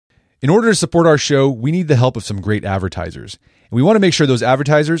In order to support our show, we need the help of some great advertisers. And we want to make sure those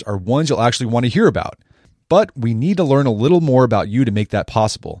advertisers are ones you'll actually want to hear about. But we need to learn a little more about you to make that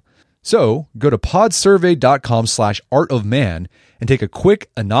possible. So go to podsurvey.com/artofman and take a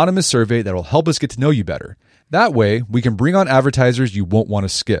quick anonymous survey that will help us get to know you better. That way, we can bring on advertisers you won't want to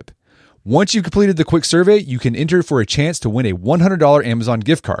skip. Once you've completed the quick survey, you can enter for a chance to win a $100 Amazon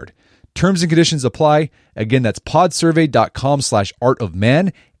gift card. Terms and conditions apply. Again, that's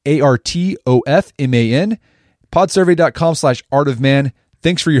podsurvey.com/artofman, ARTOFMAN, podsurvey.com/artofman.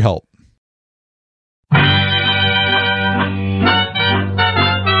 Thanks for your help.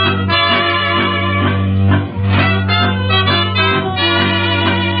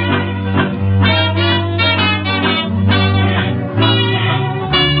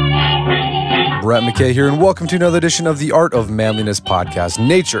 Brett McKay here, and welcome to another edition of the Art of Manliness podcast.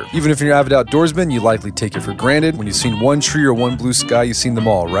 Nature. Even if you're an avid outdoorsman, you likely take it for granted. When you've seen one tree or one blue sky, you've seen them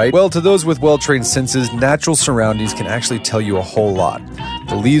all, right? Well, to those with well-trained senses, natural surroundings can actually tell you a whole lot.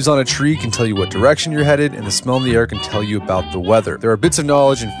 The leaves on a tree can tell you what direction you're headed, and the smell in the air can tell you about the weather. There are bits of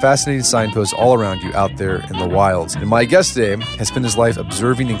knowledge and fascinating signposts all around you out there in the wilds. And my guest today has spent his life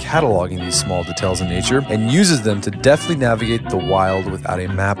observing and cataloging these small details in nature and uses them to deftly navigate the wild without a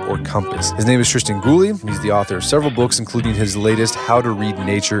map or compass. His name is Tristan Gooley. He's the author of several books, including his latest, How to Read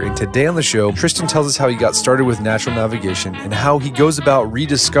Nature. And today on the show, Tristan tells us how he got started with natural navigation and how he goes about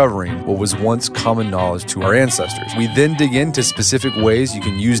rediscovering what was once common knowledge to our ancestors. We then dig into specific ways you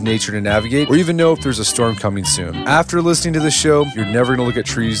can use nature to navigate, or even know if there's a storm coming soon. After listening to the show, you're never going to look at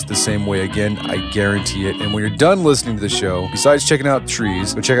trees the same way again. I guarantee it. And when you're done listening to the show, besides checking out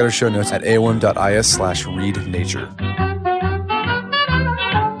trees, go check out our show notes at aom.is/readnature.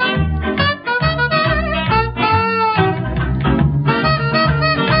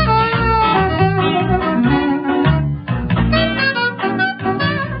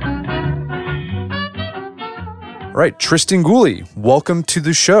 All right, Tristan Gooley, welcome to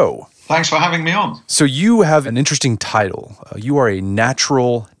the show. Thanks for having me on. So you have an interesting title. You are a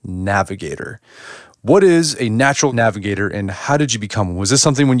natural navigator. What is a natural navigator and how did you become one? Was this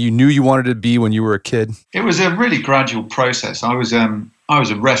something when you knew you wanted to be when you were a kid? It was a really gradual process. I was a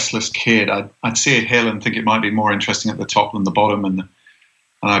restless kid. I'd see a hill and think it might be more interesting at the top than the bottom, and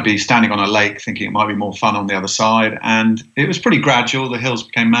I'd be standing on a lake thinking it might be more fun on the other side. And it was pretty gradual. The hills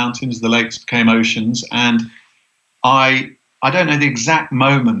became mountains, the lakes became oceans, and I don't know the exact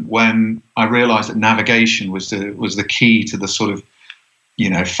moment when I realized that navigation was the key to the sort of,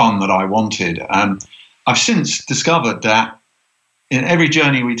 fun that I wanted. I've since discovered that in every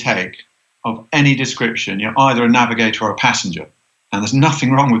journey we take of any description, you're either a navigator or a passenger. And there's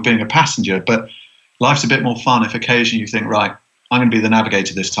nothing wrong with being a passenger, but life's a bit more fun if occasionally you think, right, I'm going to be the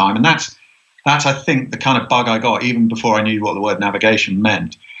navigator this time. And that's I think, the kind of bug I got even before I knew what the word navigation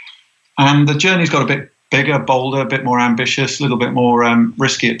meant. And the journey's got a bit bigger, bolder, a bit more ambitious, a little bit more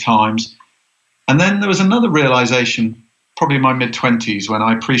risky at times. And then there was another realization, probably in my mid-20s, when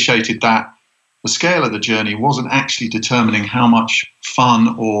I appreciated that the scale of the journey wasn't actually determining how much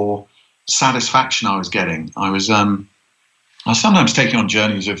fun or satisfaction I was getting. I was sometimes taking on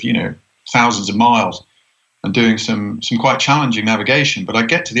journeys of, thousands of miles and doing some quite challenging navigation, but I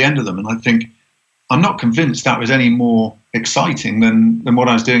get to the end of them and I think, I'm not convinced that was any more exciting than what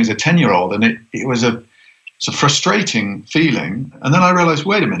I was doing as a 10-year-old. And it's a frustrating feeling. And then I realized,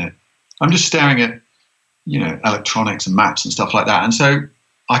 wait a minute, I'm just staring at, electronics and maps and stuff like that. And so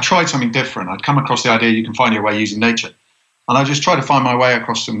I tried something different. I'd come across the idea you can find your way using nature. And I just tried to find my way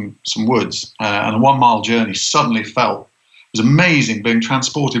across some woods. And a 1 mile journey suddenly it was amazing being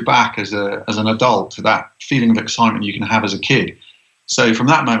transported back as an adult to that feeling of excitement you can have as a kid. So from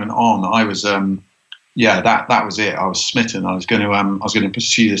that moment on, I was, that was it. I was smitten. I was going to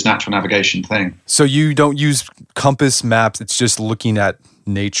pursue this natural navigation thing. So you don't use compass maps. It's just looking at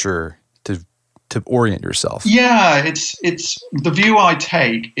nature to orient yourself. Yeah, it's the view I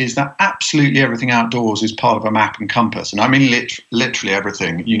take is that absolutely everything outdoors is part of a map and compass, and I mean literally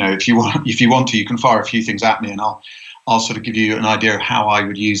everything. If you want to, you can fire a few things at me, and I'll sort of give you an idea of how I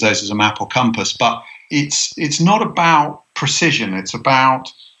would use those as a map or compass. But it's not about precision. It's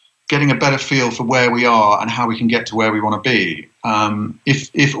about getting a better feel for where we are and how we can get to where we want to be.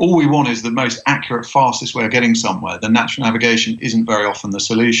 If all we want is the most accurate, fastest way of getting somewhere, then natural navigation isn't very often the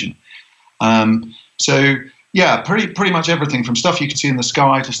solution. Pretty much everything from stuff you can see in the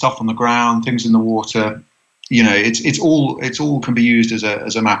sky to stuff on the ground, things in the water. It's all can be used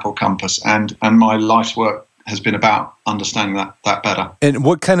as a map or compass. And my life's work has been about understanding that better. And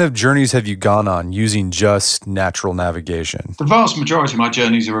what kind of journeys have you gone on using just natural navigation? The vast majority of my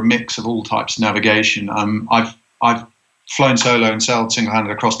journeys are a mix of all types of navigation. I've flown solo and sailed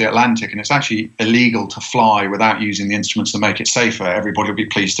single-handed across the Atlantic, and it's actually illegal to fly without using the instruments that make it safer. Everybody will be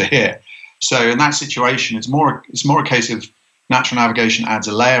pleased to hear. So in that situation, it's more a case of natural navigation adds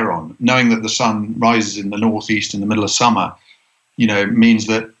a layer on, knowing that the sun rises in the northeast in the middle of summer. Means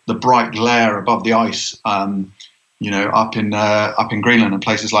that the bright glare above the ice, up in Greenland and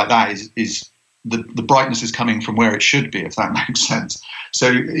places like that is the brightness is coming from where it should be, if that makes sense.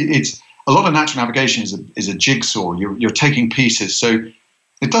 So it's a lot of natural navigation is a jigsaw. You're taking pieces. So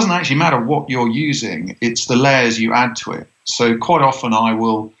it doesn't actually matter what you're using. It's the layers you add to it. So quite often I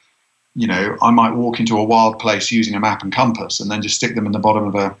might walk into a wild place using a map and compass and then just stick them in the bottom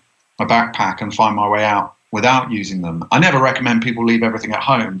of a backpack and find my way out without using them. I never recommend people leave everything at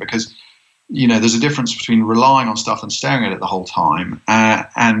home because, there's a difference between relying on stuff and staring at it the whole time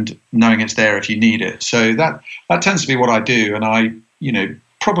and knowing it's there if you need it. So that tends to be what I do. And I,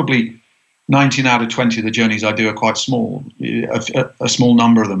 probably 19 out of 20 of the journeys I do are quite small. A small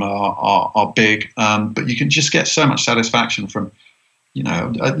number of them are big, but you can just get so much satisfaction from,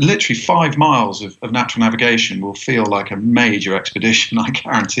 literally 5 miles of natural navigation will feel like a major expedition, I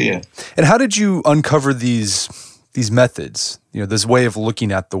guarantee it. And how did you uncover these methods, this way of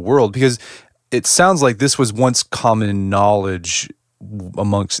looking at the world? Because it sounds like this was once common knowledge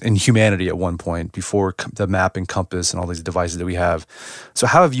in humanity at one point before the map and compass and all these devices that we have. So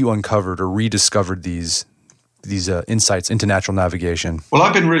how have you uncovered or rediscovered these insights into natural navigation? Well,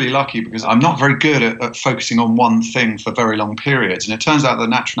 I've been really lucky because I'm not very good at focusing on one thing for very long periods. And it turns out that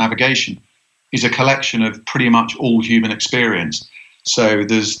natural navigation is a collection of pretty much all human experience. So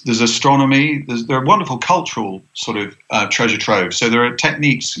there's astronomy, there are wonderful cultural sort of treasure troves. So there are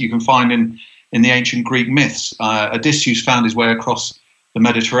techniques you can find in the ancient Greek myths. Odysseus found his way across the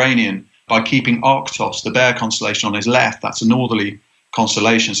Mediterranean by keeping Arctos, the bear constellation, on his left. That's a northerly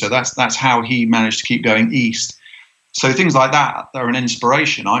constellation. So that's how he managed to keep going east. So things like that are an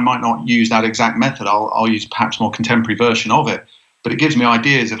inspiration. I might not use that exact method. I'll use perhaps a more contemporary version of it, but it gives me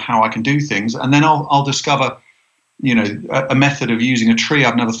ideas of how I can do things. And then I'll discover a method of using a tree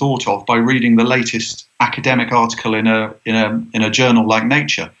I've never thought of by reading the latest academic article in a journal like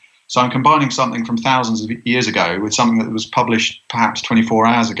Nature. So I'm combining something from thousands of years ago with something that was published perhaps 24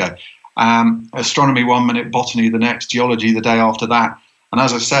 hours ago. Astronomy 1 minute, botany the next, geology the day after that. And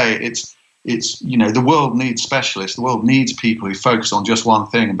as I say, it's the world needs specialists. The world needs people who focus on just one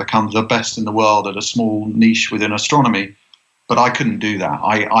thing and become the best in the world at a small niche within astronomy. But I couldn't do that.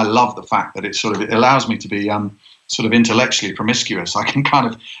 I love the fact that it allows me to be sort of intellectually promiscuous. I can kind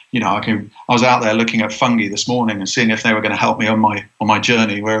of, I was out there looking at fungi this morning and seeing if they were going to help me on my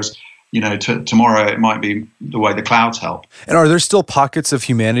journey, whereas, tomorrow it might be the way the clouds help. And are there still pockets of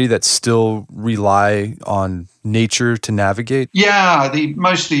humanity that still rely on nature to navigate? Yeah,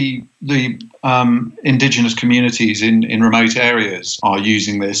 mostly the indigenous communities in remote areas are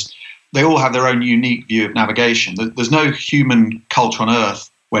using this. They all have their own unique view of navigation. There's no human culture on Earth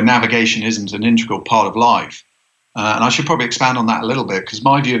where navigation isn't an integral part of life. And I should probably expand on that a little bit, because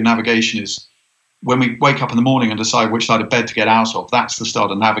my view of navigation is when we wake up in the morning and decide which side of bed to get out of, that's the start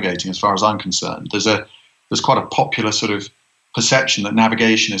of navigating as far as I'm concerned. There's quite a popular sort of perception that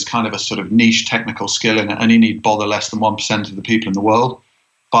navigation is kind of a sort of niche technical skill and only need bother less than 1% of the people in the world.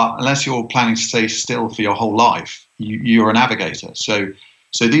 But unless you're planning to stay still for your whole life, you're a navigator. So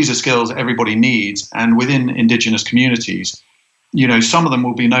these are skills everybody needs. And within indigenous communities, some of them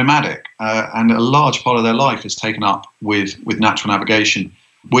will be nomadic, and a large part of their life is taken up with natural navigation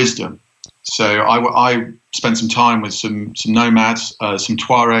wisdom. So I spent some time with some nomads, some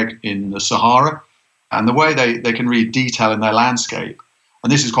Tuareg in the Sahara, and the way they can read detail in their landscape,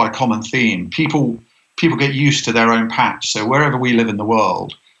 and this is quite a common theme, people get used to their own patch. So wherever we live in the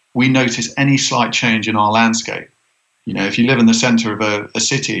world, we notice any slight change in our landscape. If you live in the center of a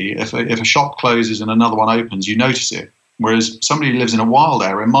city, if a shop closes and another one opens, you notice it. Whereas somebody who lives in a wild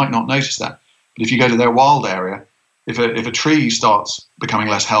area might not notice that. But if you go to their wild area, if a tree starts becoming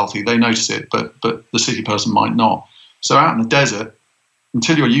less healthy, they notice it, but the city person might not. So out in the desert,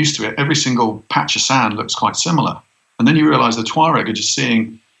 until you're used to it, every single patch of sand looks quite similar. And then you realize the Tuareg are just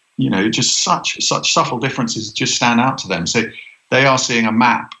seeing, just such subtle differences just stand out to them. So they are seeing a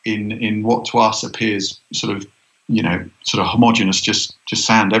map in what to us appears sort of homogeneous, just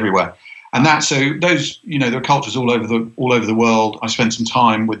sand everywhere. And those, there are cultures all over the world. I spent some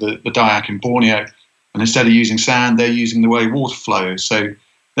time with the Dayak in Borneo, and instead of using sand, they're using the way water flows. So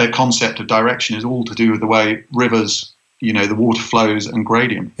their concept of direction is all to do with the way rivers, the water flows and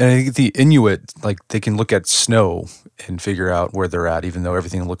gradient. And I think the Inuit, they can look at snow and figure out where they're at, even though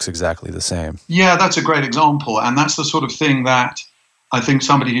everything looks exactly the same. Yeah, that's a great example. And that's the sort of thing that I think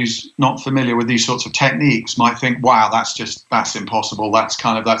somebody who's not familiar with these sorts of techniques might think, wow, that's impossible.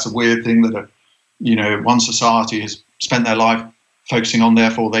 That's a weird thing that one society has spent their life focusing on,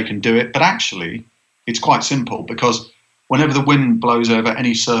 therefore they can do it. But actually, it's quite simple, because whenever the wind blows over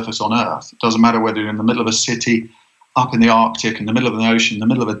any surface on Earth, it doesn't matter whether you're in the middle of a city, up in the Arctic, in the middle of an ocean, in the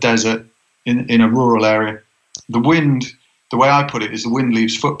middle of a desert, in a rural area, the wind, the way I put it, is the wind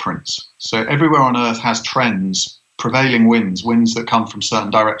leaves footprints. So everywhere on Earth has trends, prevailing winds that come from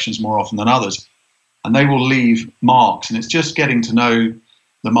certain directions more often than others, and they will leave marks, and it's just getting to know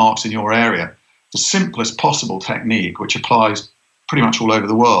the marks in your area. The simplest possible technique, which applies pretty much all over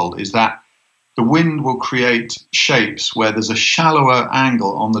the world, is that the wind will create shapes where there's a shallower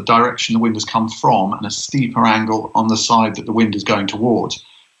angle on the direction the wind has come from and a steeper angle on the side that the wind is going towards.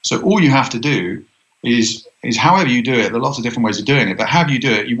 So all you have to do is however you do it, there are lots of different ways of doing it, but however you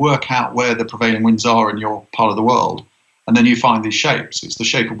do it, you work out where the prevailing winds are in your part of the world, and then you find these shapes. It's the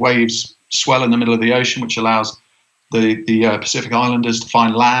shape of waves swell in the middle of the ocean, which allows the Pacific Islanders to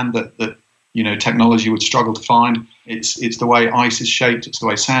find land that technology would struggle to find. It's the way ice is shaped. It's the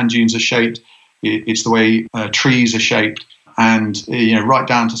way sand dunes are shaped. It's the way trees are shaped. And right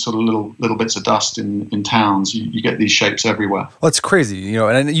down to sort of little bits of dust in towns, you get these shapes everywhere. Well, it's crazy,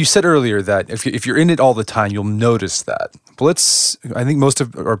 And you said earlier that if you're in it all the time, you'll notice that. But I think most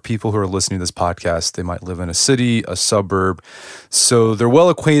of our people who are listening to this podcast, they might live in a city, a suburb, so they're well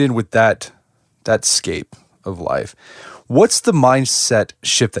acquainted with that scape of life. What's the mindset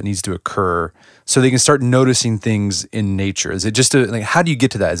shift that needs to occur so they can start noticing things in nature? Is it just how do you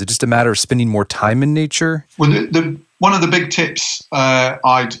get to that? Is it just a matter of spending more time in nature? Well, one of the big tips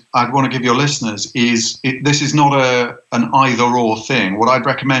I'd want to give your listeners is this is not an either-or thing. What I'd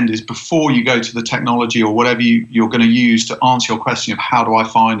recommend is, before you go to the technology or whatever you're going to use to answer your question of how do I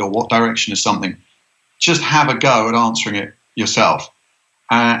find or what direction is something, just have a go at answering it yourself.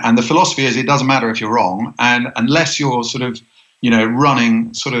 And the philosophy is, it doesn't matter if you're wrong, and unless you're sort of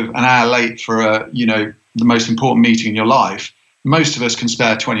running sort of an hour late for the most important meeting in your life, most of us can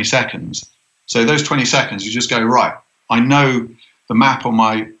spare 20 seconds. So those 20 seconds, you just go, right, I know the map on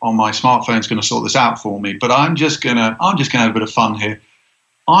my smartphone is going to sort this out for me, but I'm just gonna have a bit of fun here.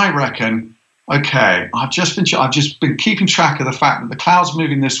 I reckon, okay, I've just been keeping track of the fact that the clouds are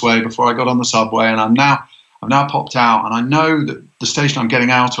moving this way before I got on the subway, and I've now popped out, and I know that the station I'm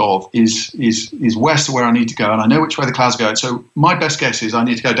getting out of is west of where I need to go, and I know which way the clouds go. So my best guess is I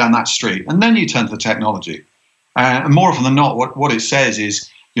need to go down that street. And then you turn to the technology. And more often than not, what it says is,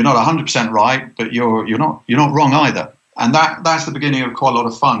 you're not 100% right, but you're not wrong either. And that's the beginning of quite a lot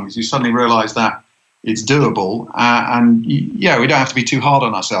of fun, because you suddenly realize that it's doable. We don't have to be too hard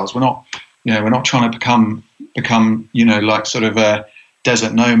on ourselves. We're not trying to become like sort of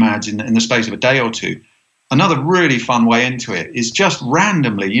desert nomads in the space of a day or two. Another really fun way into it is just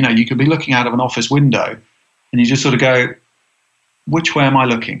randomly, you could be looking out of an office window and you just sort of go, which way am I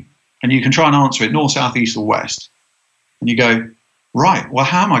looking? And you can try and answer it north, south, east, or west. And you go, right, well,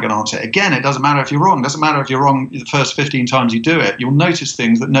 how am I going to answer it? Again, it doesn't matter if you're wrong. It doesn't matter if you're wrong the first 15 times you do it. You'll notice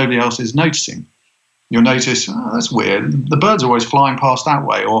things that nobody else is noticing. You'll notice, oh, that's weird. The birds are always flying past that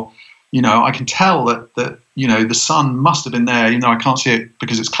way. Or, I can tell that the sun must have been there. I can't see it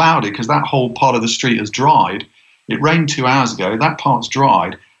because it's cloudy, because that whole part of the street has dried. It rained 2 hours ago. That part's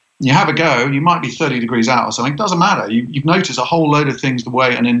dried. You have a go. You might be 30 degrees out or something. It doesn't matter. You've noticed a whole load of things the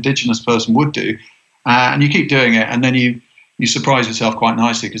way an indigenous person would do. And you keep doing it. And then you surprise yourself quite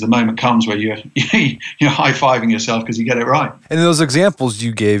nicely, because the moment comes where you're high-fiving yourself because you get it right. And in those examples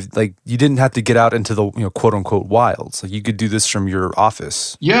you gave, you didn't have to get out into the quote-unquote wilds. You could do this from your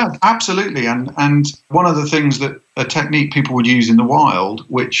office. Yeah, absolutely. And one of the things that a technique people would use in the wild,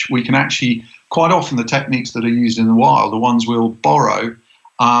 which we can actually, quite often the techniques that are used in the wild are ones we'll borrow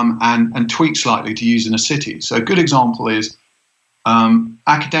and tweak slightly to use in a city. So a good example is,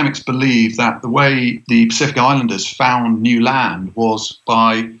 academics believe that the way the Pacific Islanders found new land was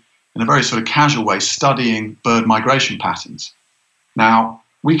by, in a very sort of casual way, studying bird migration patterns. Now,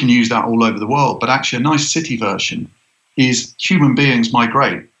 we can use that all over the world, but actually a nice city version is human beings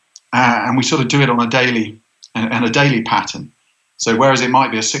migrate, and we sort of do it on a daily pattern. So whereas it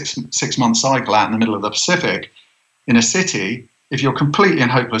might be a six-month cycle out in the middle of the Pacific, in a city, if you're completely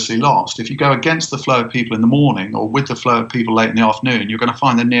and hopelessly lost, if you go against the flow of people in the morning or with the flow of people late in the afternoon, you're going to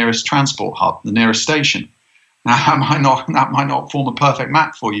find the nearest transport hub, the nearest station. Now, that might not form a perfect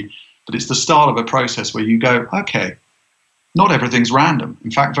map for you, but it's the start of a process where you go, okay, not everything's random.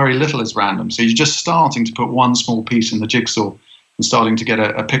 In fact, very little is random. So you're just starting to put one small piece in the jigsaw and starting to get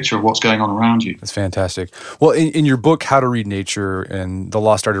a picture of what's going on around you. That's fantastic. Well, in your book, How to Read Nature and The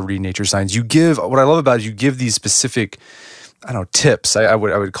Lost Art of Reading Nature Signs, what I love about it is you give these specific I don't know, tips, I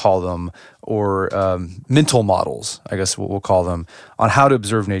would call them, or mental models, I guess we'll call them, on how to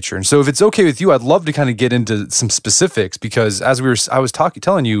observe nature. And so if it's okay with you, I'd love to kind of get into some specifics, because as I was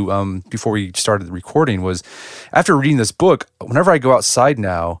telling you before we started the recording, was after reading this book, whenever I go outside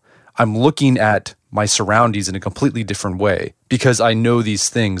now, I'm looking at my surroundings in a completely different way because I know these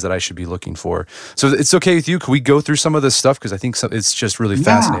things that I should be looking for. So it's okay with you? Can we go through some of this stuff? Because I think it's just really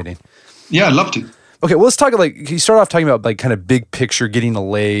fascinating. Yeah, I'd love to. Okay, well, let's talk you start off talking about kind of big picture, getting a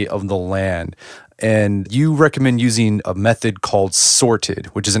lay of the land. And you recommend using a method called SORTED,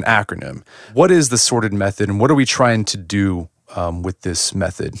 which is an acronym. What is the SORTED method, and what are we trying to do with this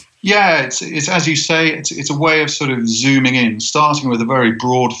method? Yeah, it's as you say, it's a way of sort of zooming in, starting with a very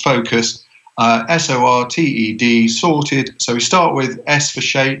broad focus. SORTED, sorted. So we start with S for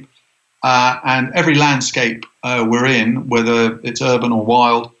shape, and every landscape we're in, whether it's urban or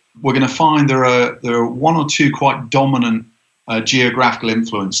wild, we're going to find there are one or two quite dominant geographical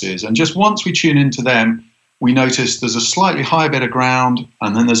influences. And just once we tune into them, we notice there's a slightly higher bit of ground,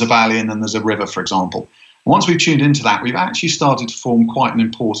 and then there's a valley, and then there's a river, for example. Once we've tuned into that, we've actually started to form quite an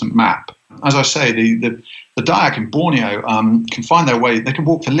important map. As I say, the Dayak in Borneo can find their way. They can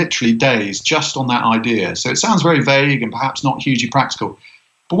walk for literally days just on that idea. So it sounds very vague and perhaps not hugely practical.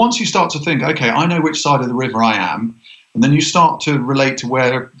 But once you start to think, okay, I know which side of the river I am, and then you start to relate to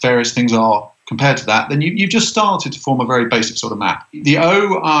where various things are compared to that, then you've just started to form a very basic sort of map. The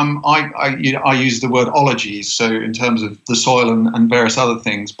O, I use the word ologies, so in terms of the soil and various other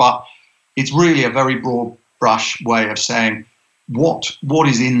things, but it's really a very broad brush way of saying what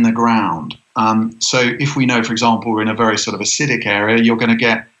is in the ground. So if we know, for example, we're in a very sort of acidic area, you're going to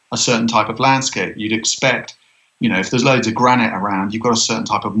get a certain type of landscape. You'd expect, if there's loads of granite around, you've got a certain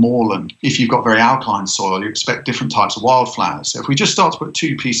type of moorland. If you've got very alkaline soil, you expect different types of wildflowers. So if we just start to put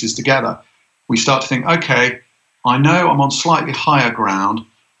two pieces together, we start to think, okay, I know I'm on slightly higher ground.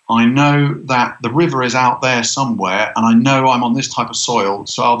 I know that the river is out there somewhere, and I know I'm on this type of soil,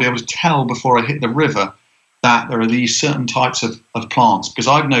 so I'll be able to tell before I hit the river that there are these certain types of plants. Because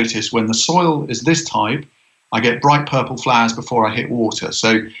I've noticed when the soil is this type, I get bright purple flowers before I hit water.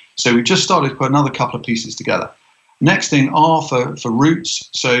 So we just started to put another couple of pieces together. Next thing, R for roots.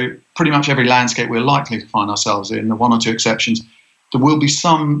 So pretty much every landscape we're likely to find ourselves in, the one or two exceptions, there will be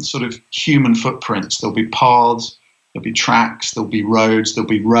some sort of human footprints. There'll be paths, there'll be tracks, there'll be roads, there'll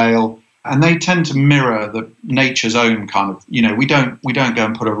be rail. And they tend to mirror the nature's own kind of, we don't go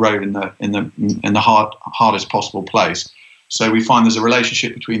and put a road in the hardest possible place. So we find there's a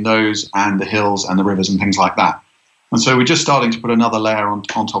relationship between those and the hills and the rivers and things like that. And so we're just starting to put another layer on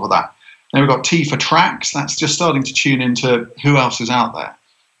top of that. Then we've got T for tracks. That's just starting to tune into who else is out there.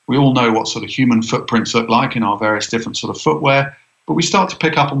 We all know what sort of human footprints look like in our various different sort of footwear, but we start to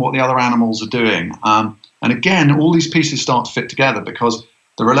pick up on what the other animals are doing. And again, all these pieces start to fit together because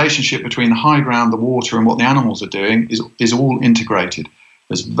the relationship between the high ground, the water, and what the animals are doing is all integrated.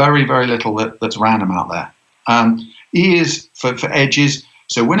 There's very, very little that's random out there. E is for edges.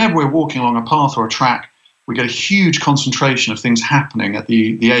 So whenever we're walking along a path or a track, we get a huge concentration of things happening at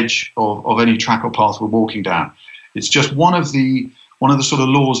the edge of any track or path we're walking down. It's just one of the sort of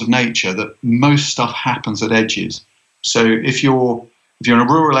laws of nature that most stuff happens at edges. So if you're in a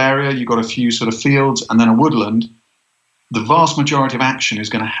rural area, you've got a few sort of fields and then a woodland, the vast majority of action is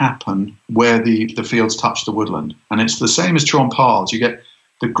going to happen where the fields touch the woodland. And it's the same as true on paths. You get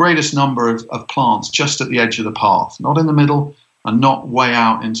the greatest number of plants just at the edge of the path, not in the middle and not way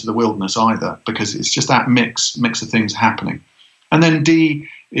out into the wilderness either, because it's just that mix of things happening. And then D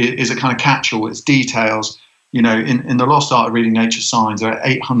is a kind of catch-all. It's details. In the Lost Art of Reading Nature Signs, there are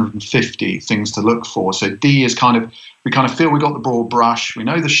 850 things to look for. So D is we kind of feel we got the broad brush. We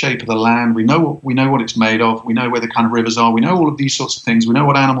know the shape of the land. We know what it's made of. We know where the kind of rivers are. We know all of these sorts of things. We know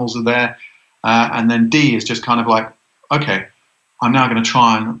what animals are there. And then D is just kind of like, okay, I'm now going to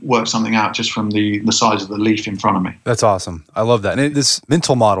try and work something out just from the size of the leaf in front of me. That's awesome. I love that. And this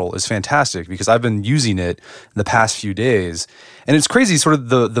mental model is fantastic because I've been using it in the past few days. And it's crazy sort of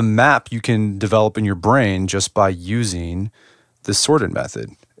the map you can develop in your brain just by using the sorted method.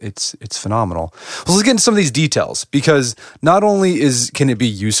 It's phenomenal. Well, let's get into some of these details because not only can it be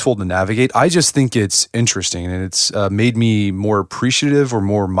useful to navigate, I just think it's interesting and it's made me more appreciative or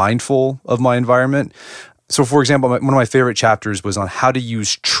more mindful of my environment. So, for example, one of my favorite chapters was on how to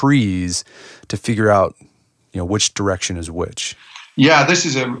use trees to figure out, which direction is which. Yeah, this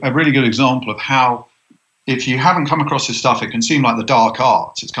is a really good example of how, if you haven't come across this stuff, it can seem like the dark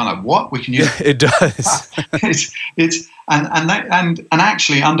arts. It's kind of what we can use. Yeah, it does. And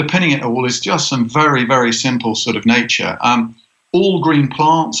actually underpinning it all is just some very, very simple sort of nature. All green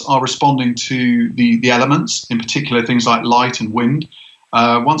plants are responding to the elements, in particular things like light and wind.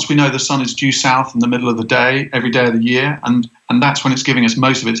 Once we know the sun is due south in the middle of the day, every day of the year, and that's when it's giving us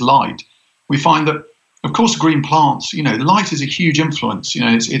most of its light, we find that, of course, green plants, light is a huge influence.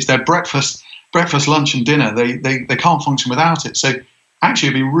 It's their breakfast, lunch, and dinner. They can't function without it. So actually,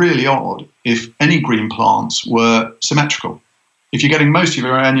 it'd be really odd if any green plants were symmetrical. If you're getting most of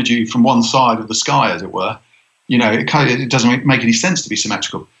your energy from one side of the sky, as it were, it doesn't make any sense to be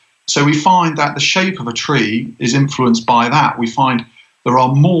symmetrical. So we find that the shape of a tree is influenced by that. We find there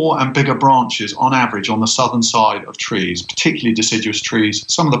are more and bigger branches on average on the southern side of trees, particularly deciduous trees,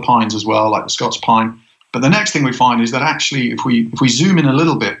 some of the pines as well, like the Scots pine. But the next thing we find is that actually, if we zoom in a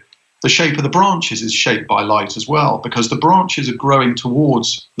little bit, the shape of the branches is shaped by light as well, because the branches are growing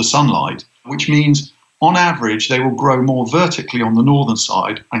towards the sunlight, which means on average they will grow more vertically on the northern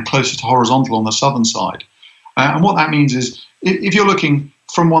side and closer to horizontal on the southern side. And what that means is, if you're looking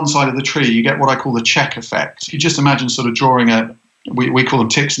from one side of the tree, you get what I call the check effect. You just imagine sort of drawing we call them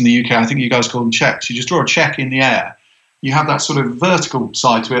ticks in the UK, I think you guys call them checks. You just draw a check in the air. You have that sort of vertical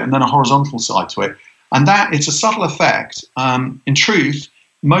side to it and then a horizontal side to it. And that, it's a subtle effect. In truth,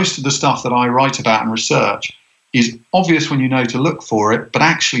 most of the stuff that I write about and research is obvious when you know to look for it, but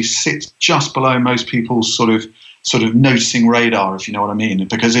actually sits just below most people's sort of noticing radar, if you know what I mean.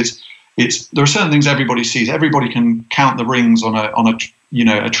 Because there are certain things everybody sees. Everybody can count the rings on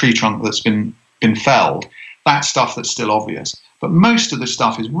a tree trunk that's been felled. That's stuff that's still obvious. But most of the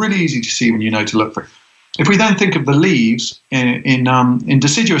stuff is really easy to see when you know to look for it. If we then think of the leaves in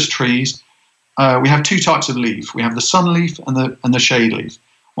deciduous trees, we have two types of leaf. We have the sun leaf and the shade leaf.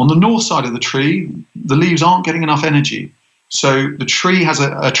 On the north side of the tree, the leaves aren't getting enough energy. So the tree has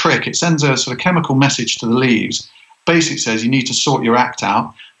a trick. It sends a sort of chemical message to the leaves. Basically says you need to sort your act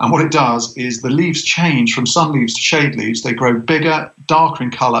out. And what it does is the leaves change from sun leaves to shade leaves. They grow bigger, darker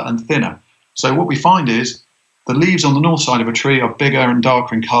in colour and thinner. So what we find is the leaves on the north side of a tree are bigger and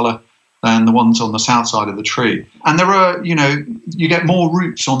darker in colour than the ones on the south side of the tree. And there are, you get more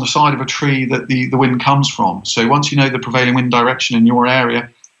roots on the side of a tree that the wind comes from. So once you know the prevailing wind direction in your area,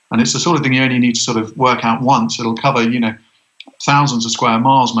 and it's the sort of thing you only need to sort of work out once, it'll cover, thousands of square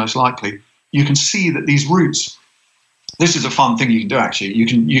miles most likely, you can see that these roots, this is a fun thing you can do actually.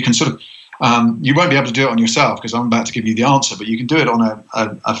 You can sort of, you won't be able to do it on yourself because I'm about to give you the answer, but you can do it on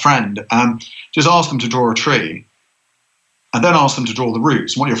a friend. Just ask them to draw a tree and then ask them to draw the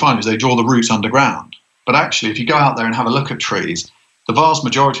roots. And what you'll find is they draw the roots underground. But actually, if you go out there and have a look at trees, the vast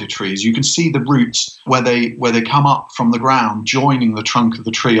majority of trees, you can see the roots where they come up from the ground, joining the trunk of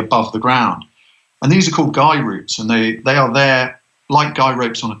the tree above the ground. And these are called guy roots, and they are there like guy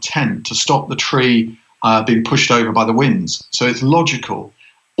ropes on a tent to stop the tree being pushed over by the winds. So it's logical.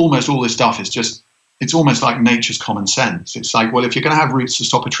 Almost all this stuff is it's almost like nature's common sense. It's like, well, if you're going to have roots to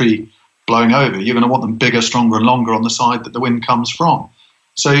stop a tree blowing over, you're going to want them bigger, stronger, and longer on the side that the wind comes from.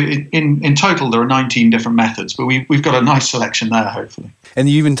 So in total, there are 19 different methods, but we've got a nice selection there, hopefully. And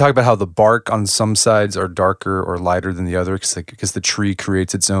you even talk about how the bark on some sides are darker or lighter than the other because the tree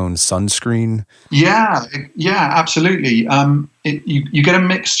creates its own sunscreen. Yeah, absolutely. You get a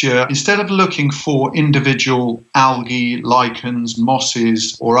mixture. Instead of looking for individual algae, lichens,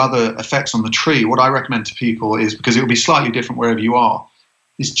 mosses, or other effects on the tree, what I recommend to people is, because it will be slightly different wherever you are,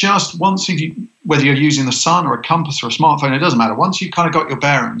 is just whether you're using the sun or a compass or a smartphone, it doesn't matter. Once you've kind of got your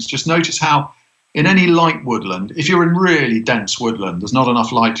bearings, just notice how in any light woodland, if you're in really dense woodland, there's not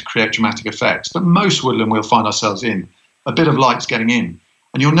enough light to create dramatic effects. But most woodland we'll find ourselves in, a bit of light's getting in.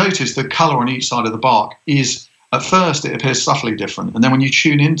 And you'll notice the colour on each side of the bark is, at first, it appears subtly different. And then when you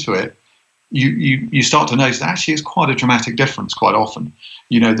tune into it, you start to notice that actually it's quite a dramatic difference quite often.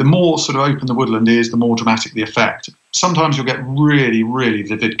 The more sort of open the woodland is, the more dramatic the effect. Sometimes you'll get really, really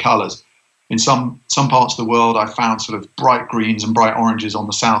vivid colours. In some parts of the world, I've found sort of bright greens and bright oranges on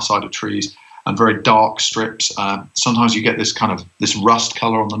the south side of trees and very dark strips. Sometimes you get this rust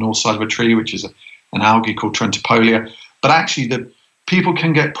colour on the north side of a tree, which is an algae called Trentipolia. But actually, the people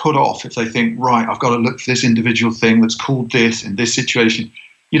can get put off if they think, right, I've got to look for this individual thing that's called this in this situation.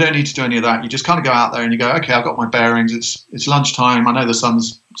 You don't need to do any of that. You just kind of go out there and you go, okay, I've got my bearings. It's lunchtime. I know the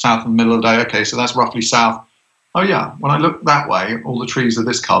sun's south in the middle of the day. Okay, so that's roughly south. Oh yeah, when I look that way, all the trees are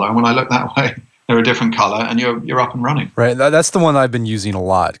this color. And when I look that way, they're a different color, and you're up and running. Right. That's the one I've been using a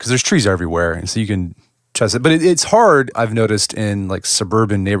lot because there's trees everywhere. And so you can test it. But it's hard, I've noticed, in like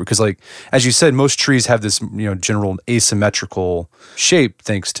suburban neighborhoods because, like, as you said, most trees have this, general asymmetrical shape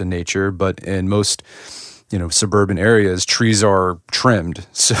thanks to nature. But in most suburban areas, trees are trimmed.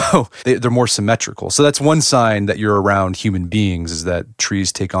 So they're more symmetrical. So that's one sign that you're around human beings, is that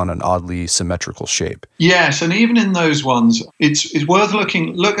trees take on an oddly symmetrical shape. Yes, and even in those ones, it's worth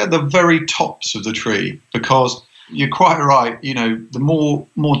look at the very tops of the tree, because you're quite right. The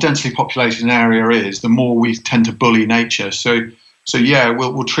more densely populated an area is, the more we tend to bully nature. So yeah,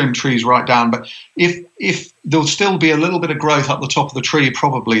 we'll trim trees right down. But if there'll still be a little bit of growth up the top of the tree,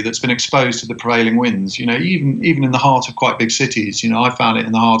 probably, that's been exposed to the prevailing winds. Even in the heart of quite big cities. I found it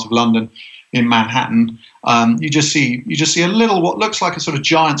in the heart of London, in Manhattan. You just see a little, what looks like a sort of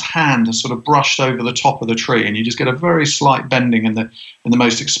giant's hand has sort of brushed over the top of the tree, and you just get a very slight bending in the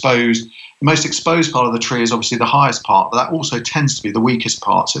most exposed. The most exposed part of the tree is obviously the highest part, but that also tends to be the weakest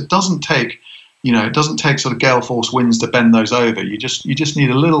part. So it doesn't take sort of gale force winds to bend those over. You just need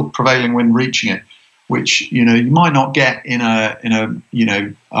a little prevailing wind reaching it, which you might not get in a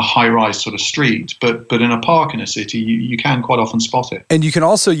high rise sort of street, but in a park in a city you can quite often spot it. And you can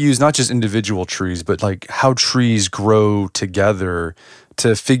also use not just individual trees, but like how trees grow together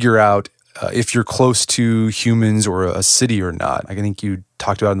to figure out if you're close to humans or a city or not. I think you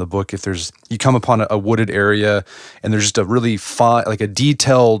talked about in the book, if you come upon a wooded area and there's just a really fine, like a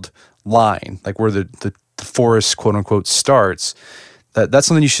detailed line, like where the forest, quote unquote, starts, that's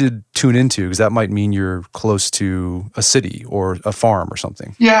something you should tune into, because that might mean you're close to a city or a farm or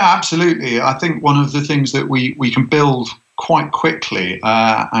something. Yeah, absolutely. I think one of the things that we can build quite quickly,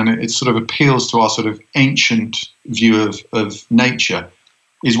 and it sort of appeals to our sort of ancient view of nature,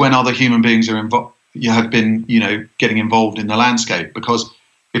 is when other human beings have been getting involved in the landscape. Because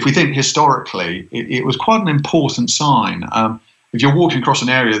if we think historically, it was quite an important sign. If you're walking across an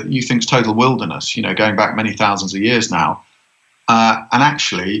area that you think is total wilderness, going back many thousands of years now, and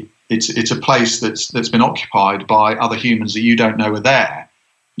actually it's a place that's been occupied by other humans that you don't know are there,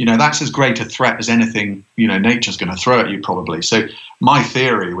 that's as great a threat as anything nature's going to throw at you, probably. So my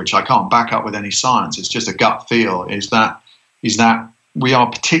theory, which I can't back up with any science, it's just a gut feel, is that we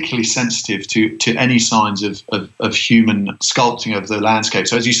are particularly sensitive to any signs of human sculpting of the landscape.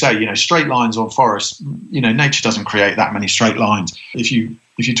 So as you say, straight lines on forests, nature doesn't create that many straight lines. If you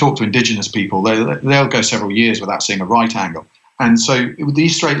talk to indigenous people, they'll go several years without seeing a right angle. And so with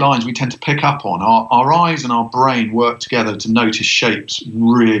these straight lines, we tend to pick up on. Our eyes and our brain work together to notice shapes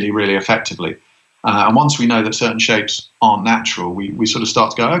really, really effectively. And once we know that certain shapes aren't natural, we sort of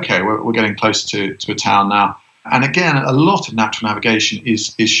start to go, okay, we're getting closer to a town now. And again, a lot of natural navigation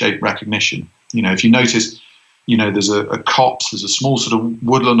is shape recognition. If you notice, there's a copse, there's a small sort of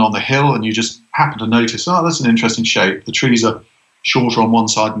woodland on the hill, and you just happen to notice, that's an interesting shape. The trees are shorter on one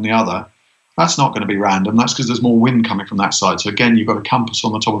side than the other. That's not going to be random. That's because there's more wind coming from that side. So again, you've got a compass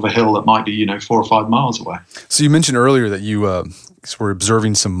on the top of a hill that might be, 4 or 5 miles away. So you mentioned earlier that you were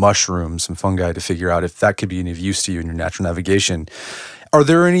observing some mushrooms, some fungi, to figure out if that could be any of use to you in your natural navigation. Are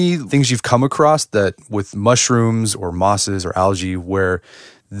there any things you've come across that with mushrooms or mosses or algae where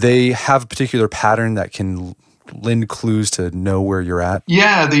they have a particular pattern that can lend clues to know where you're at?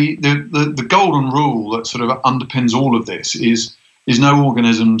 Yeah, the golden rule that sort of underpins all of this is no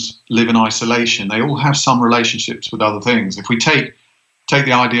organisms live in isolation. They all have some relationships with other things. If we take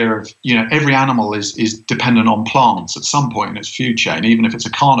the idea of, every animal is dependent on plants at some point in its food chain. Even if it's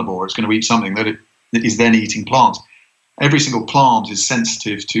a carnivore, it's going to eat something that is then eating plants. Every single plant is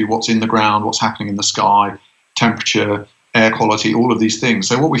sensitive to what's in the ground, what's happening in the sky, temperature, air quality, all of these things.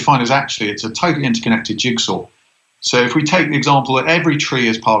 So what we find is actually it's a totally interconnected jigsaw. So if we take the example that every tree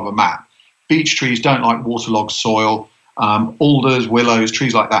is part of a map, beech trees don't like waterlogged soil, alders, willows,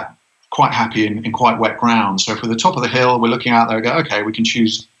 trees like that, quite happy in quite wet ground. So if we're at the top of the hill, we're looking out there and go, okay, we can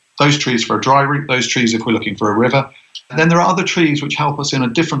choose those trees for a dry route, those trees if we're looking for a river. And then there are other trees which help us in a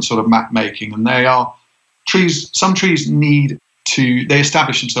different sort of map making, and they are trees. Some trees they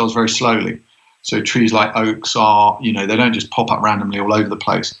establish themselves very slowly. So trees like oaks are, they don't just pop up randomly all over the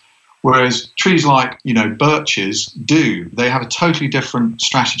place. Whereas trees like, birches do. They have a totally different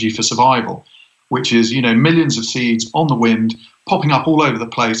strategy for survival, which is, millions of seeds on the wind, popping up all over the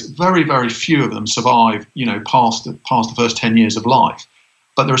place. Very, very few of them survive, past the first 10 years of life.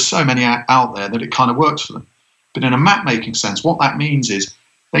 But there are so many out there that it kind of works for them. But in a map-making sense, what that means is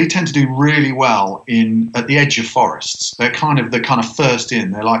they tend to do really well at the edge of forests. They're kind of first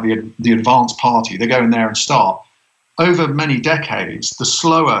in. They're like the advanced party. They go in there and start. Over many decades, the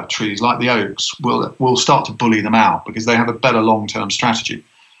slower trees like the oaks will start to bully them out because they have a better long-term strategy.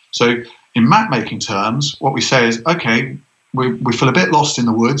 So in map-making terms, what we say is, okay, we feel a bit lost in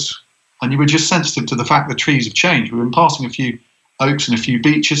the woods, and you were just sensitive to the fact that trees have changed. We've been passing a few oaks and a few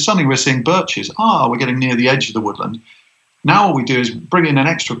beeches. Suddenly we're seeing birches. We're getting near the edge of the woodland. Now what we do is bring in an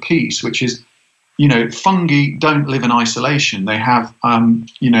extra piece, which is, fungi don't live in isolation. They have,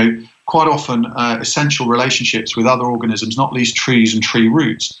 quite often essential relationships with other organisms, not least trees and tree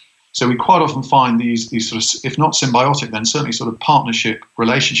roots. So we quite often find these sort of, if not symbiotic, then certainly sort of partnership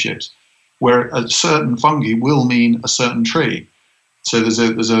relationships, where a certain fungi will mean a certain tree. So there's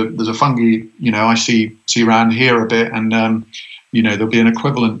a fungi, I see around here a bit, and there'll be an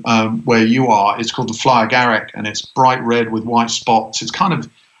equivalent where you are. It's called the fly agaric, and it's bright red with white spots.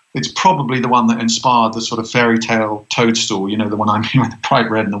 It's probably the one that inspired the sort of fairy tale toadstool, the one I mean with the bright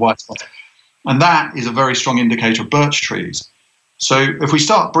red and the white spots. And that is a very strong indicator of birch trees. So if we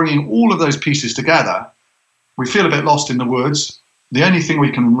start bringing all of those pieces together, we feel a bit lost in the woods. The only thing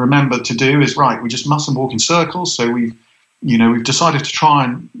we can remember to do is, we just mustn't walk in circles. So we've decided to try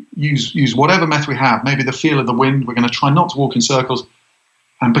and use whatever method we have, maybe the feel of the wind. We're going to try not to walk in circles.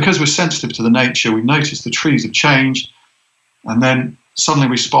 And because we're sensitive to the nature, we've noticed the trees have changed. And then suddenly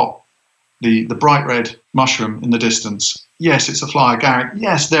we spot the bright red mushroom in the distance. Yes, it's a fly agaric.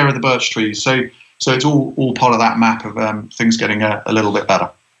 Yes, there are the birch trees. So it's all part of that map of things getting a little bit better.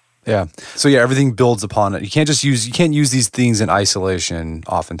 Yeah. So yeah, everything builds upon it. You can't use these things in isolation.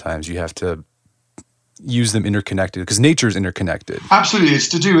 Oftentimes, you have to use them interconnected because nature is interconnected. Absolutely, it's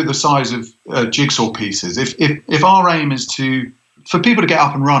to do with the size of jigsaw pieces. If our aim is for people to get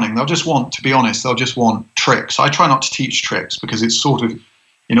up and running, they'll just want tricks. I try not to teach tricks because it's sort of,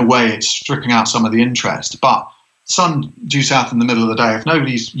 in a way, it's stripping out some of the interest. But sun due south in the middle of the day, if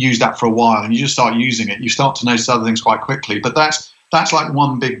nobody's used that for a while and you just start using it, you start to notice other things quite quickly. But that's like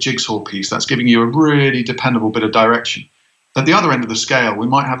one big jigsaw piece. That's giving you a really dependable bit of direction. At the other end of the scale, we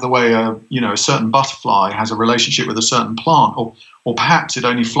might have the way a certain butterfly has a relationship with a certain plant, or perhaps it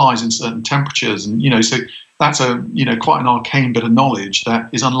only flies in certain temperatures, and so that's quite an arcane bit of knowledge that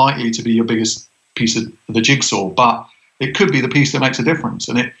is unlikely to be your biggest piece of the jigsaw, but it could be the piece that makes a difference.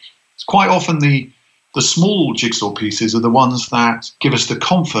 And it's quite often the small jigsaw pieces are the ones that give us the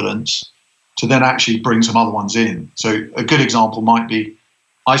confidence to then actually bring some other ones in. So a good example might be,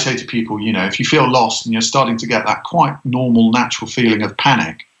 I say to people, if you feel lost and you're starting to get that quite normal, natural feeling of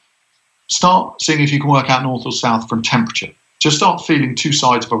panic, start seeing if you can work out north or south from temperature. Just start feeling two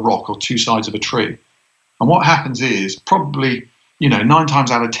sides of a rock or two sides of a tree. And what happens is probably, 9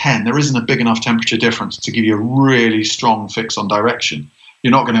 times out of 10, there isn't a big enough temperature difference to give you a really strong fix on direction.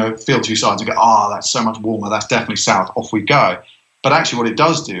 You're not going to feel two sides and go, that's so much warmer, that's definitely south, off we go. But actually what it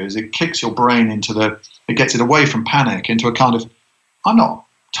does do is it kicks your brain it gets it away from panic into a kind of, I'm not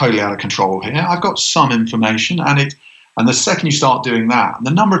totally out of control here. I've got some information, and the second you start doing that, and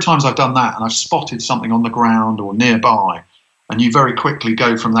the number of times I've done that and I've spotted something on the ground or nearby, and you very quickly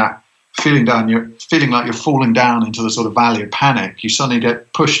go from that feeling like you're falling down into the sort of valley of panic, you suddenly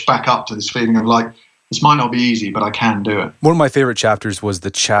get pushed back up to this feeling of like, this might not be easy, but I can do it. One of my favorite chapters was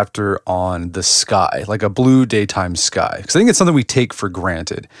the chapter on the sky, like a blue daytime sky, because I think it's something we take for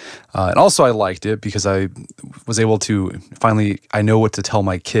granted. And also I liked it because I was able to I know what to tell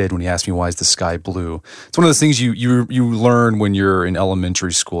my kid when he asks me, why is the sky blue? It's one of those things you learn when you're in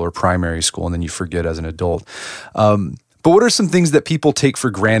elementary school or primary school, and then you forget as an adult. But what are some things that people take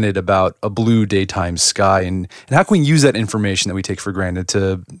for granted about a blue daytime sky, and how can we use that information that we take for granted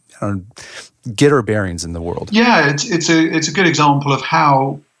to get our bearings in the world? Yeah, it's a good example of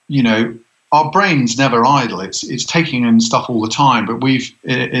how, our brain's never idle. It's taking in stuff all the time, but we've,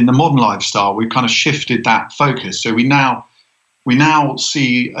 in the modern lifestyle, we've kind of shifted that focus. So we now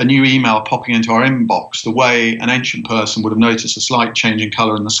see a new email popping into our inbox the way an ancient person would have noticed a slight change in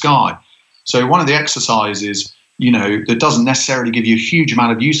color in the sky. So one of the exercises, that doesn't necessarily give you a huge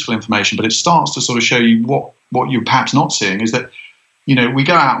amount of useful information, but it starts to sort of show you what you're perhaps not seeing, is that, we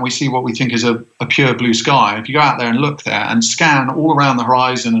go out and we see what we think is a pure blue sky. If you go out there and look there and scan all around the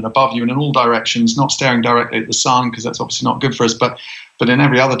horizon and above you and in all directions, not staring directly at the sun, because that's obviously not good for us, but in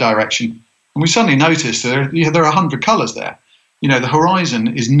every other direction, and we suddenly notice there are 100 colors there. The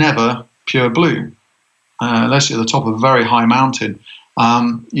horizon is never pure blue, unless you're at the top of a very high mountain.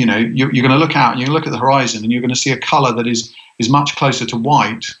 You're going to look out and you look at the horizon and you're going to see a color that is much closer to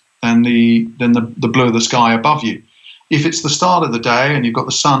white than the blue of the sky above you. If it's the start of the day and you've got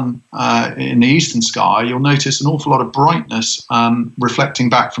the sun in the eastern sky, you'll notice an awful lot of brightness reflecting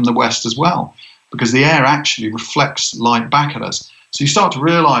back from the west as well, because the air actually reflects light back at us. So you start to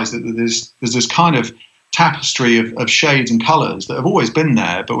realize that there's this kind of tapestry of shades and colors that have always been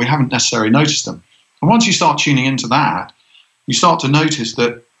there, but we haven't necessarily noticed them. And once you start tuning into that, you start to notice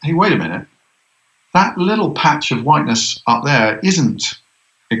that, hey, wait a minute, that little patch of whiteness up there isn't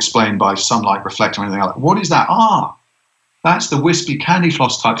explained by sunlight reflecting or anything like that. What is that? That's the wispy candy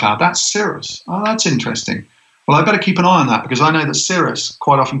floss type cloud. That's cirrus. Oh, that's interesting. Well, I better keep an eye on that, because I know that cirrus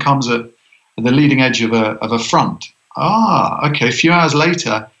quite often comes at the leading edge of a front. Okay, a few hours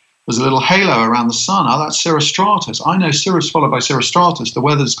later, there's a little halo around the sun. That's cirrus stratus. I know cirrus followed by cirrus stratus. The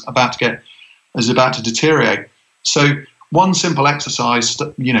weather's about to deteriorate. So one simple exercise,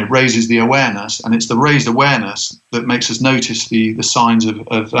 raises the awareness, and it's the raised awareness that makes us notice the signs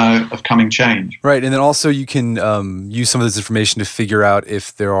of coming change. Right, and then also you can use some of this information to figure out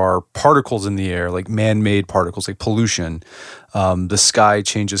if there are particles in the air, like man-made particles, like pollution. The sky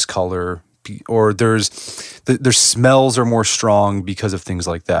changes color, or their smells are more strong because of things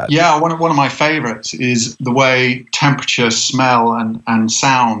like that. Yeah, one of my favorites is the way temperature, smell, and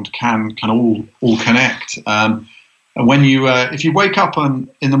sound can all connect. And when if you wake up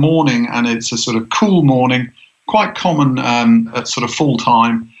in the morning and it's a sort of cool morning, quite common at sort of full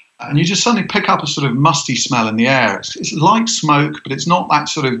time, and you just suddenly pick up a sort of musty smell in the air. It's like smoke, but it's not that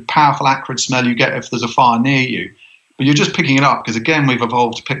sort of powerful, acrid smell you get if there's a fire near you. But you're just picking it up because, again, we've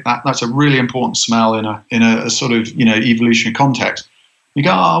evolved to pick that. That's a really important smell in a sort of evolutionary context. You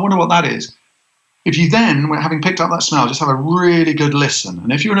go, I wonder what that is. If you then, having picked up that smell, just have a really good listen.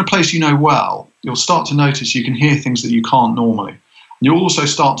 And if you're in a place you know well, you'll start to notice you can hear things that you can't normally. And you'll also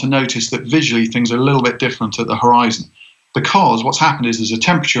start to notice that visually things are a little bit different at the horizon, because what's happened is there's a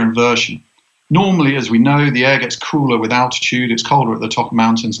temperature inversion. Normally, as we know, the air gets cooler with altitude. It's colder at the top of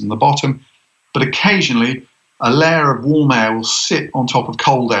mountains than the bottom. But occasionally, a layer of warm air will sit on top of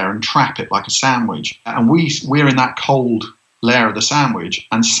cold air and trap it like a sandwich. And we're in that cold layer of the sandwich,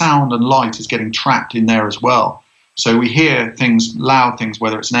 and sound and light is getting trapped in there as well. So we hear things, loud things,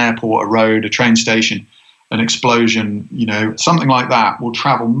 whether it's an airport, a road, a train station, an explosion, something like that will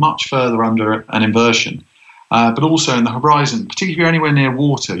travel much further under an inversion. But also in the horizon, particularly if you're anywhere near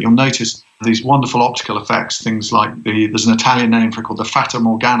water, you'll notice these wonderful optical effects, things like there's an Italian name for it called the Fata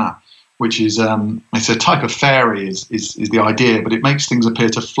Morgana, which is it's a type of fairy is the idea, but it makes things appear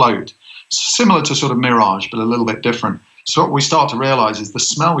to float. Similar to sort of mirage, but a little bit different. So what we start to realize is the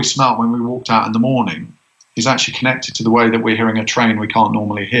smell we smell when we walked out in the morning is actually connected to the way that we're hearing a train we can't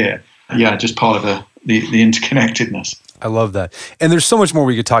normally hear. Yeah, just part of the interconnectedness. I love that. And there's so much more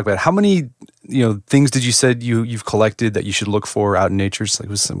we could talk about. How many things did you said you've collected that you should look for out in nature? It's like,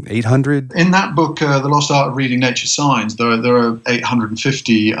 was some 800? In that book, The Lost Art of Reading Nature Signs, there are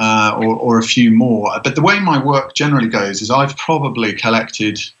 850 or a few more. But the way my work generally goes is I've probably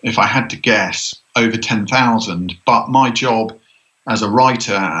collected, if I had to guess, over 10,000. But my job as a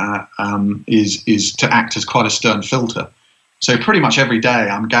writer is to act as quite a stern filter. So pretty much every day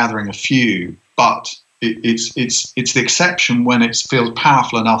I'm gathering a few, but it's the exception when it feels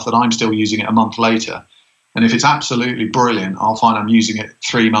powerful enough that I'm still using it a month later. And if it's absolutely brilliant, I'll find I'm using it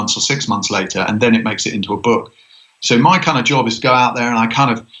 3 months or 6 months later, and then it makes it into a book. So my kind of job is to go out there and I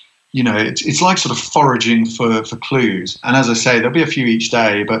kind of, it's like sort of foraging for clues. And as I say, there'll be a few each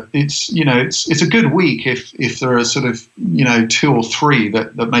day, but it's a good week if there are sort of, 2 or 3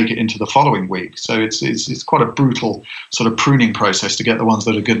 that make it into the following week. So it's quite a brutal sort of pruning process to get the ones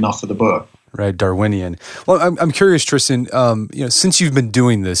that are good enough for the book. Right, Darwinian. Well, I'm curious, Tristan, since you've been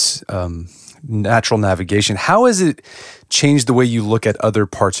doing this natural navigation, how has it changed the way you look at other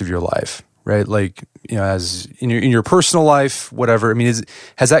parts of your life? Right, like as in your personal life, whatever. I mean,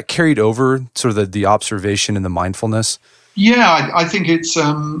 has that carried over sort of the observation and the mindfulness? Yeah, I think it's.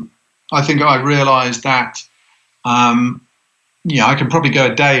 I think I realised that. I can probably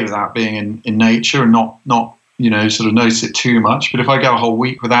go a day without being in nature and not sort of notice it too much. But if I go a whole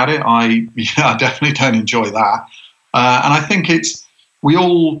week without it, I definitely don't enjoy that. And I think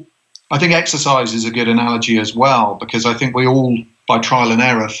I think exercise is a good analogy as well, because I think we all, by trial and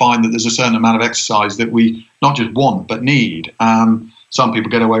error, find that there's a certain amount of exercise that we not just want but need. Some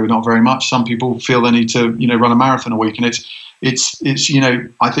people get away with not very much. Some people feel they need to run a marathon a week, and it's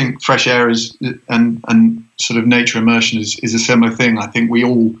I think fresh air is and sort of nature immersion is a similar thing. I think we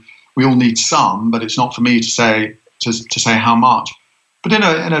all need some, but it's not for me to say how much. But in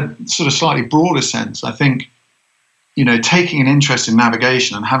a sort of slightly broader sense, I think taking an interest in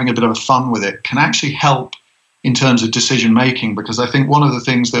navigation and having a bit of fun with it can actually help in terms of decision making, because I think one of the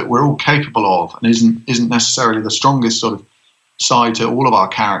things that we're all capable of and isn't necessarily the strongest sort of side to all of our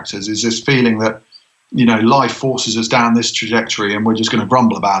characters is this feeling that life forces us down this trajectory and we're just going to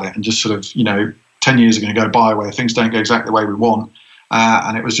grumble about it and just sort of 10 years are going to go by where things don't go exactly the way we want,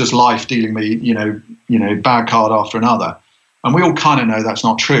 and it was just life dealing me bad card after another. And we all kind of know that's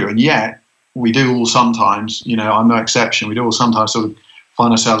not true, and yet we do all sometimes, I'm no exception, we do all sometimes sort of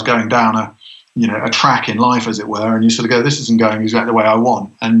find ourselves going down a track in life, as it were, and you sort of go, this isn't going exactly the way I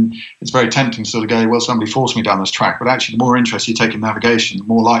want. And it's very tempting to sort of go, well, somebody forced me down this track. But actually, the more interest you take in navigation, the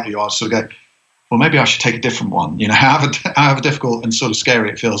more likely you are to sort of go, well, maybe I should take a different one. However difficult and sort of scary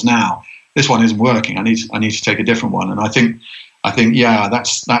it feels now, this one isn't working. I need to take a different one. And I think yeah,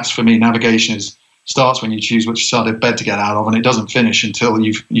 that's for me. Navigation starts when you choose which side of bed to get out of, and it doesn't finish until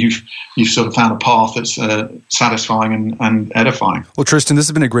you've sort of found a path that's satisfying and edifying. Well, Tristan, this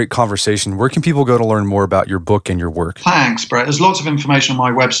has been a great conversation. Where can people go to learn more about your book and your work? Thanks, Brett. There's lots of information on my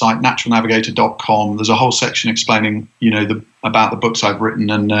website, naturalnavigator.com. There's a whole section explaining, about the books I've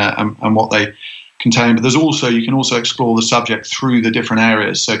written and what they contain. But you can also explore the subject through the different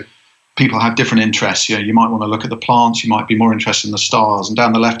areas. So people have different interests. You might want to look at the plants. You might be more interested in the stars. And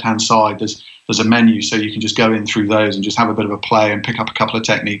down the left-hand side, there's a menu, so you can just go in through those and just have a bit of a play and pick up a couple of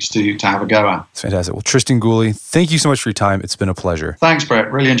techniques to have a go at. It's fantastic. Well, Tristan Gooley, thank you so much for your time. It's been a pleasure. Thanks, Brett.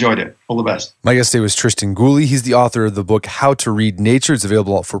 Really enjoyed it. All the best. My guest today was Tristan Gooley. He's the author of the book, How to Read Nature. It's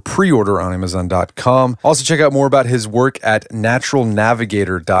available for pre-order on Amazon.com. Also, check out more about his work at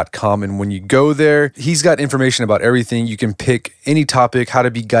naturalnavigator.com. And when you go there, he's got information about everything. You can pick any topic, how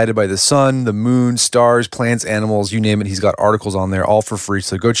to be guided by the sun, the moon, stars, plants, animals, you name it. He's got articles on there, all for free.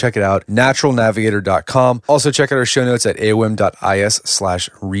 So go check it out, naturalnavigator.com. Also, check out our show notes at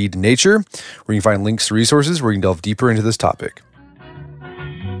aom.is/readnature, where you can find links to resources where you can delve deeper into this topic.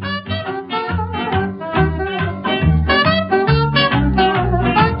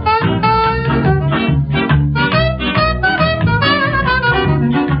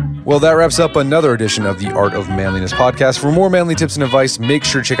 Well, that wraps up another edition of the Art of Manliness podcast. For more manly tips and advice, make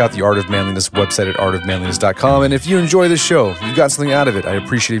sure to check out the Art of Manliness website at artofmanliness.com. And if you enjoy this show, if you got something out of it, I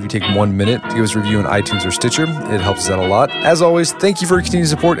appreciate if you take 1 minute to give us a review on iTunes or Stitcher. It helps us out a lot. As always, thank you for your continued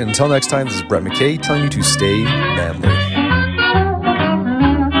support. And until next time, this is Brett McKay telling you to stay manly.